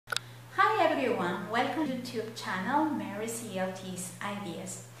everyone, welcome to YouTube channel Mary's ELT's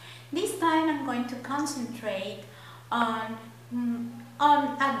Ideas. This time I'm going to concentrate on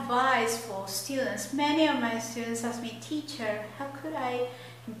advice for students. Many of my students ask me, teacher, how could I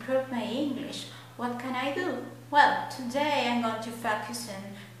improve my English? What can I do? Well, today I'm going to focus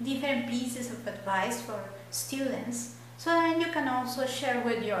on different pieces of advice for students, so then you can also share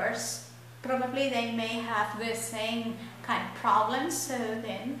with yours. Probably they may have the same kind of problems, so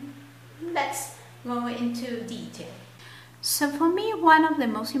then let's go into detail. So for me, one of the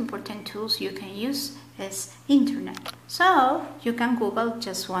most important tools you can use is internet. So you can Google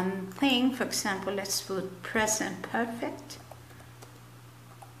just one thing. For example, let's put present perfect.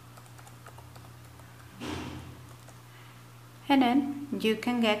 And then you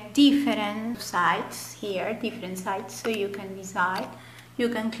can get different sites here, so you can decide. You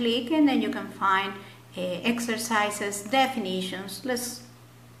can click and then you can find exercises, definitions. Let's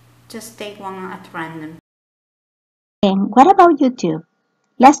just take one at random. And what about YouTube?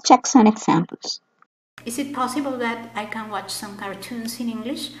 Let's check some examples. Is it possible that I can watch some cartoons in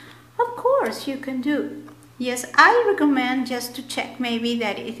English? Of course you can do. Yes, I recommend just to check maybe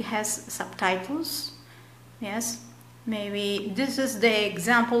that it has subtitles. Yes, maybe this is the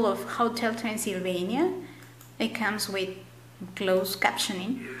example of Hotel Transylvania. It comes with closed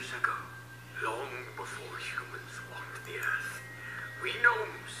captioning. Years ago, long before humans walked the earth, we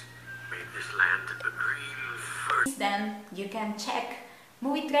gnomes made this land a green first. Then you can check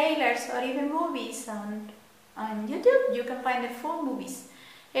movie trailers or even movies on YouTube. You can find the full movies.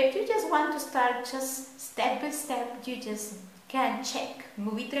 If you just want to start just step by step, you just can check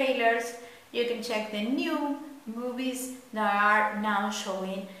movie trailers. You can check the new movies that are now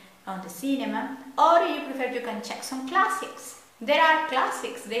showing on the cinema, or you prefer, you can check some classics. There are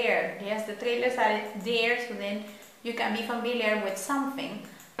classics there. Yes, the trailers are there, so then you can be familiar with something.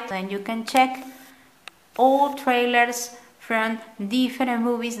 Then you can check all trailers from different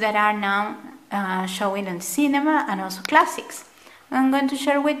movies that are now showing on cinema, and also classics. I'm going to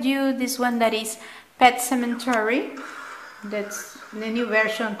share with you this one that is Pet Sematary. That's the new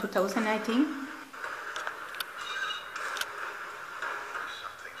version 2019.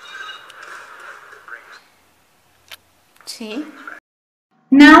 See?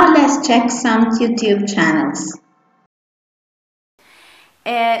 Now let's check some YouTube channels.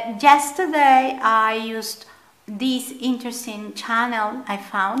 Yesterday I used this interesting channel I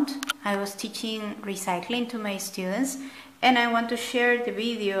found. I was teaching recycling to my students, and I want to share the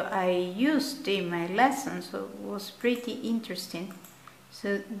video I used in my lesson, so it was pretty interesting.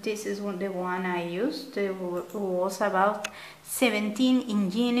 So this is the one I used. It was about 17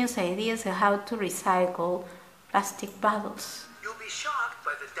 ingenious ideas on how to recycle plastic bottles. You'll be shocked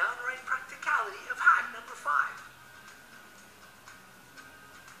by the downright practicality of hack number 5.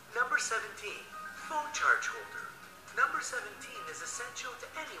 Number 17, phone charge holder. Number 17 is essential to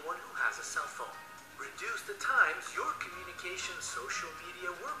anyone who has a cell phone. Reduce the times your communication social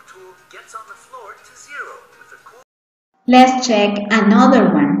media work tool gets on the floor to 0 with a cool... Let's check another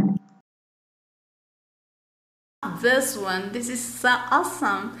one. This is so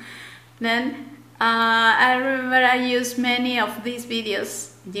awesome. Then I remember I used many of these videos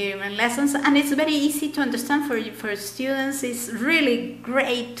during my lessons, and it's very easy to understand for students. It's really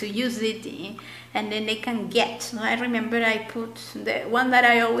great to use it, and then they can get. So I remember I put the one that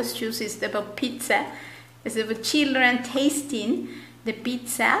I always choose is about pizza. It's about children tasting the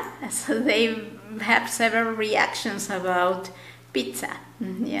pizza, so they have several reactions about pizza.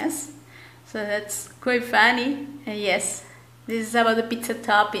 Yes, so that's quite funny. Yes, this is about the pizza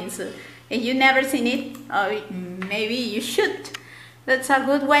toppings. If you've never seen it, or maybe you should. That's a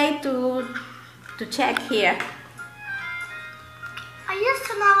good way to check here. I used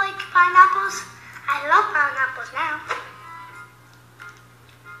to not like pineapples. I love pineapples now.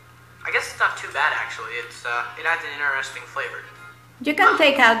 I guess it's not too bad actually. It adds an interesting flavor. You can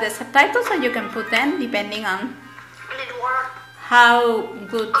take out the subtitles, or you can put them depending on I need water. how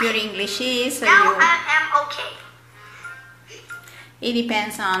good your English is. So Now I am okay. It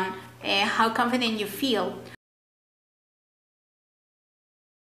depends on how confident you feel.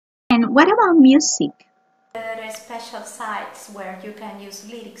 And what about music? There are special sites where you can use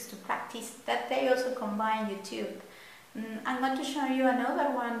lyrics to practice that they also combine YouTube. I'm going to show you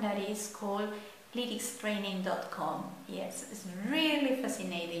another one that is called lyricstraining.com. Yes, it's really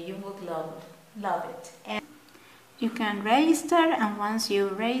fascinating. You would love it. And you can register, and once you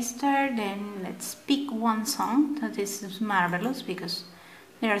register, then let's pick one song. That is marvelous because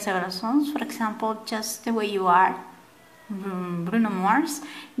there are several songs. For example, Just the Way You Are, Bruno Mars.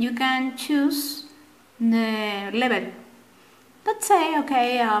 You can choose the level. Let's say,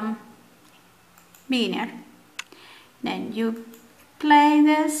 okay, beginner. Then you play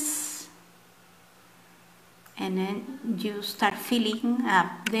this and then you start filling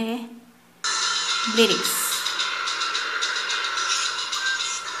up the lyrics.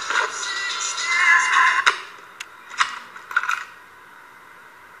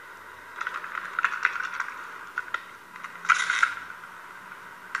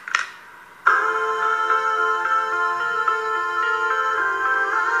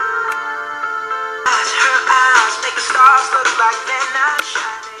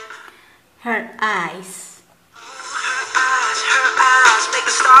 Her eyes. Her eyes make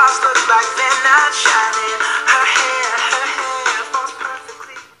the stars look like they're not shining. Her hair falls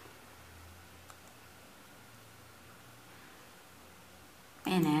perfectly.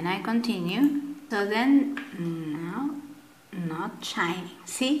 And then I continue. So then, no, not shining.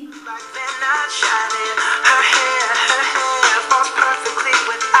 See? Like they're not shining. Her hair falls perfectly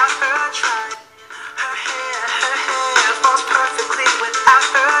without her trying. Her hair falls perfectly without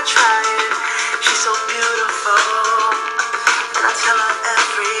her trying. She's so beautiful, and I tell her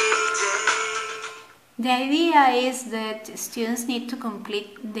every day. The idea is that students need to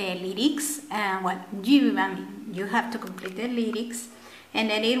complete the lyrics, you have to complete the lyrics, and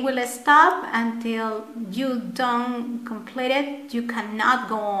then it will stop until you don't complete it. You cannot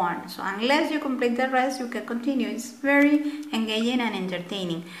go on. So unless you complete the rest, you can continue. It's very engaging and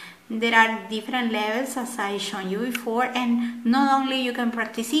entertaining. There are different levels, as I shown you before, and not only you can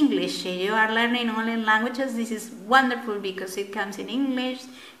practice English. If you are learning only languages, this is wonderful because it comes in English,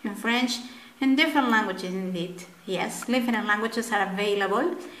 in French, and different languages indeed. Yes, different languages are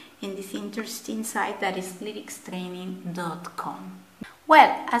available in this interesting site that is lyricstraining.com.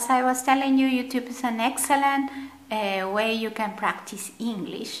 Well, as I was telling you, YouTube is an excellent way you can practice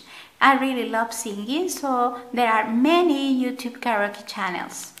English. I really love singing, so there are many YouTube karaoke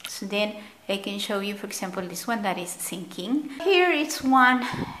channels. So then I can show you, for example, this one that is singing. Here is one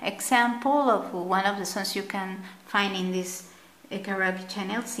example of one of the songs you can find in this karaoke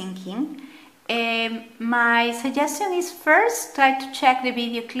channel, singing. My suggestion is first try to check the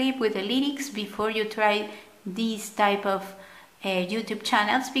video clip with the lyrics before you try these type of YouTube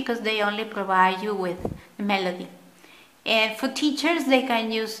channels, because they only provide you with the melody. And for teachers, they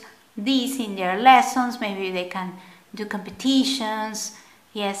can use these in their lessons. Maybe they can do competitions,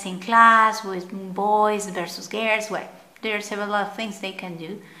 yes, in class with boys versus girls. Well, there's several other things they can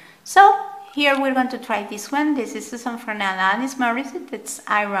do. So here we're going to try this one. This is a song from Alanis Morissette. That's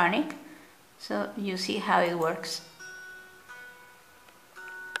ironic. So you see how it works.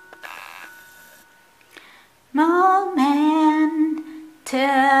 Old man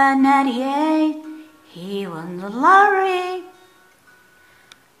turned 98, he won the lottery.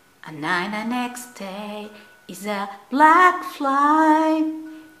 And the next day is a black fly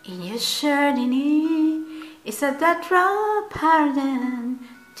in your shirt, and it's a death row pardon,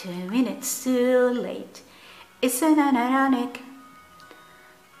 2 minutes too late. Isn't that ironic?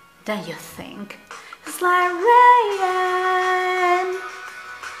 Don't you think? It's like rain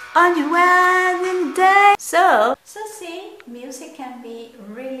on your wedding day. So see, music can be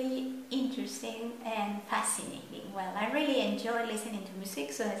really interesting and fascinating. Well, I really enjoy listening to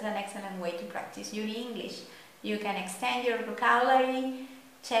music, so it's an excellent way to practice your English. You can extend your vocabulary,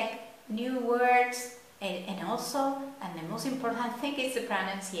 check new words, and also, and the most important thing is the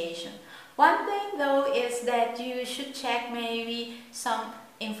pronunciation. One thing though is that you should check maybe some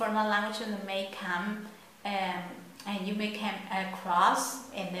informal language that may come and you may come across,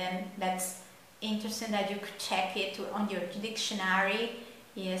 and then that's interesting that you could check it on your dictionary.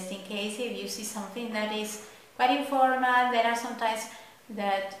 Yes, in case if you see something that is quite informal, there are sometimes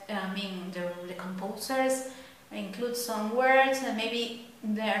that the composers include some words and maybe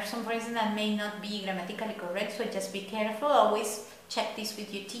there are some phrases that may not be grammatically correct, so just be careful. Always check this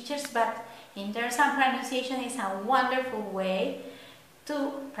with your teachers, but in terms of pronunciation, it's a wonderful way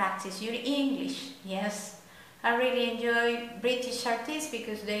to practice your English. Yes, I really enjoy British artists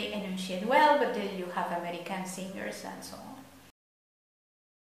because they enunciate well, but then you have American singers and so on.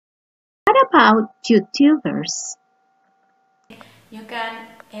 What about YouTubers? You can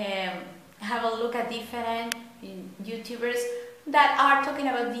have a look at different YouTubers that are talking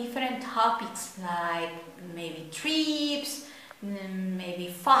about different topics, like maybe trips, maybe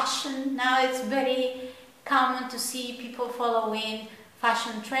fashion. Now it's very common to see people following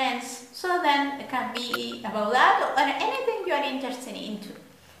fashion trends, so then it can be about that or anything you are interested into.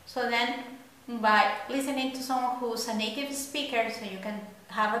 So then by listening to someone who's a native speaker, so you can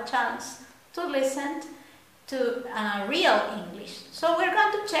have a chance to listen to real English. So we're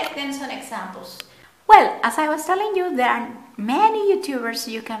going to check then some examples. Well, as I was telling you, there are many YouTubers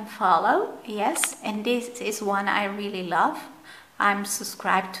you can follow, yes, and this is one I really love. I'm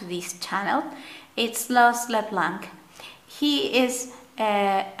subscribed to this channel. It's Blanc. He is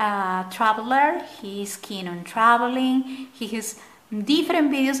a traveler, he is keen on traveling, he has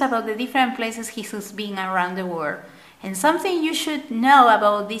different videos about the different places he has been around the world. And something you should know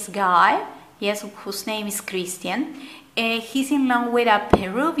about this guy, yes, whose name is Christian, he's in love with a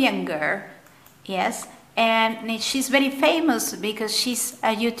Peruvian girl, yes, and she's very famous because she's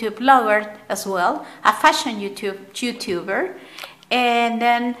a YouTube blogger as well, a fashion YouTuber, and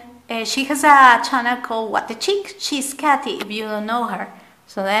then she has a channel called What the Chick. She's Kathy, if you don't know her.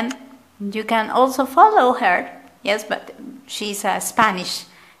 So then you can also follow her. Yes, but she's a Spanish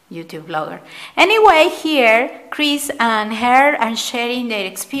YouTube blogger. Anyway, here Chris and her are sharing their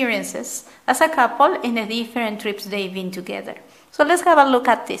experiences as a couple in the different trips they've been together. So let's have a look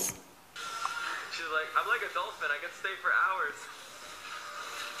at this. She's like, I'm like a dolphin, I can stay for hours.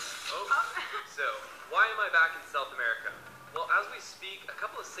 Oh, so why am I back in South America? Well, as we speak, a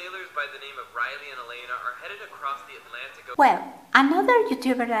couple of sailors by the name of Riley and Elena are headed across the Atlantic. Well, another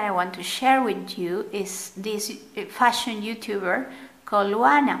YouTuber that I want to share with you is this fashion YouTuber called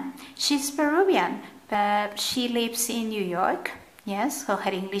Luana. She's Peruvian, but she lives in New York. Yes, so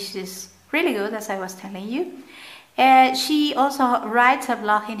her English is really good, as I was telling you. She also writes a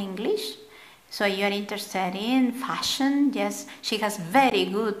blog in English. So you're interested in fashion? Yes, she has very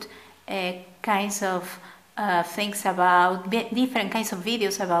good kinds of things about different kinds of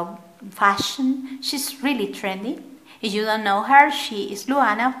videos about fashion. She's really trendy. If you don't know her, she is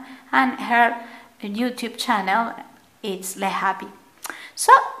Luana, and her YouTube channel is Le Happy.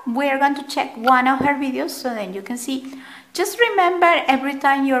 So we're going to check one of her videos so then you can see. Just remember, every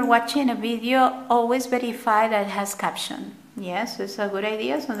time you're watching a video, always verify that it has caption. Yes, it's a good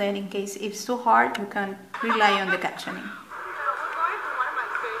idea, so then in case it's too hard, you can rely on the captioning.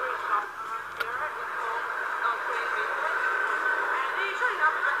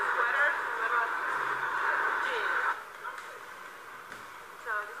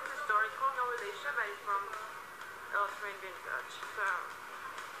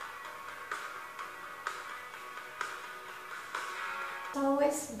 It's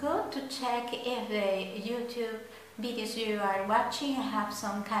always good to check if the YouTube videos you are watching have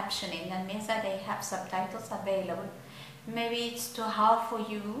some captioning. That means that they have subtitles available. Maybe it's too hard for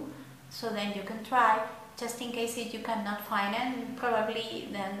you, so then you can try. Just in case if you cannot find it, probably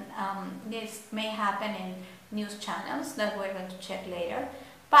then this may happen in news channels that we're going to check later.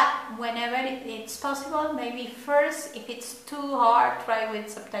 But whenever it's possible, maybe first, if it's too hard, try with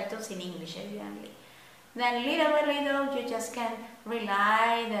subtitles in English, evidently. Then little by little, you just can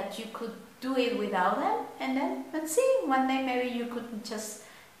rely that you could do it without them, and then let's see, one day maybe you could just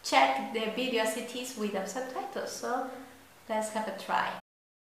check the video as it is without subtitles. So let's have a try.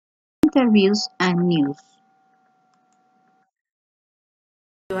 Interviews and news.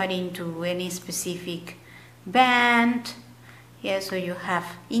 You are into any specific band, yes, so you have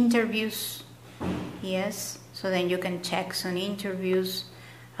interviews, yes, so then you can check some interviews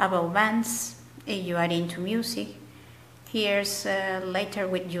about bands. If you are into music, here's later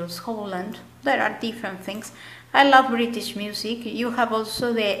with Jules Holland. There are different things. I love British music. You have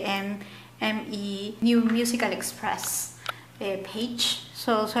also the ME New Musical Express page,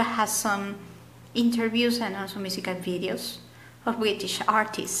 so also has some interviews and also musical videos of British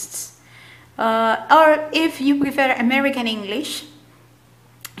artists. Or if you prefer American English,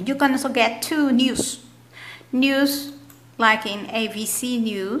 you can also get two news like in ABC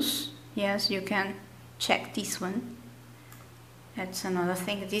News. Yes, you can check this one. That's another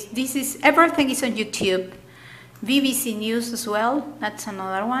thing. This is everything is on YouTube. BBC News as well. That's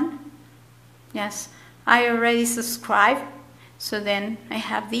another one. Yes, I already subscribed, so then I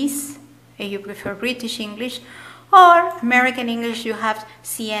have this. If you prefer British English or American English, you have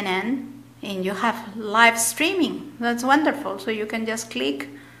CNN and you have live streaming. That's wonderful. So you can just click.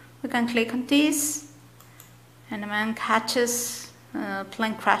 We can click on this, and the man catches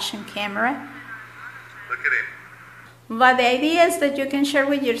plane crashing camera. Look at it. But the idea is that you can share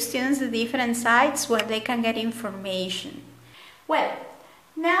with your students the different sites where they can get information. Well,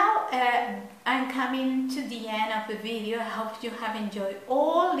 now I'm coming to the end of the video. I hope you have enjoyed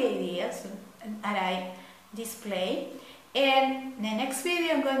all the ideas that I display. And the next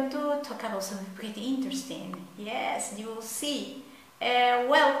video I'm going to talk about something pretty interesting. Yes, you will see.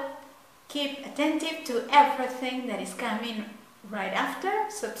 Well, keep attentive to everything that is coming right after.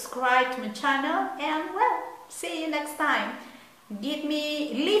 Subscribe to my channel, and well, see you next time. Leave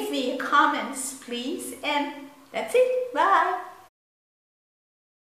me comments, please, and that's it. Bye.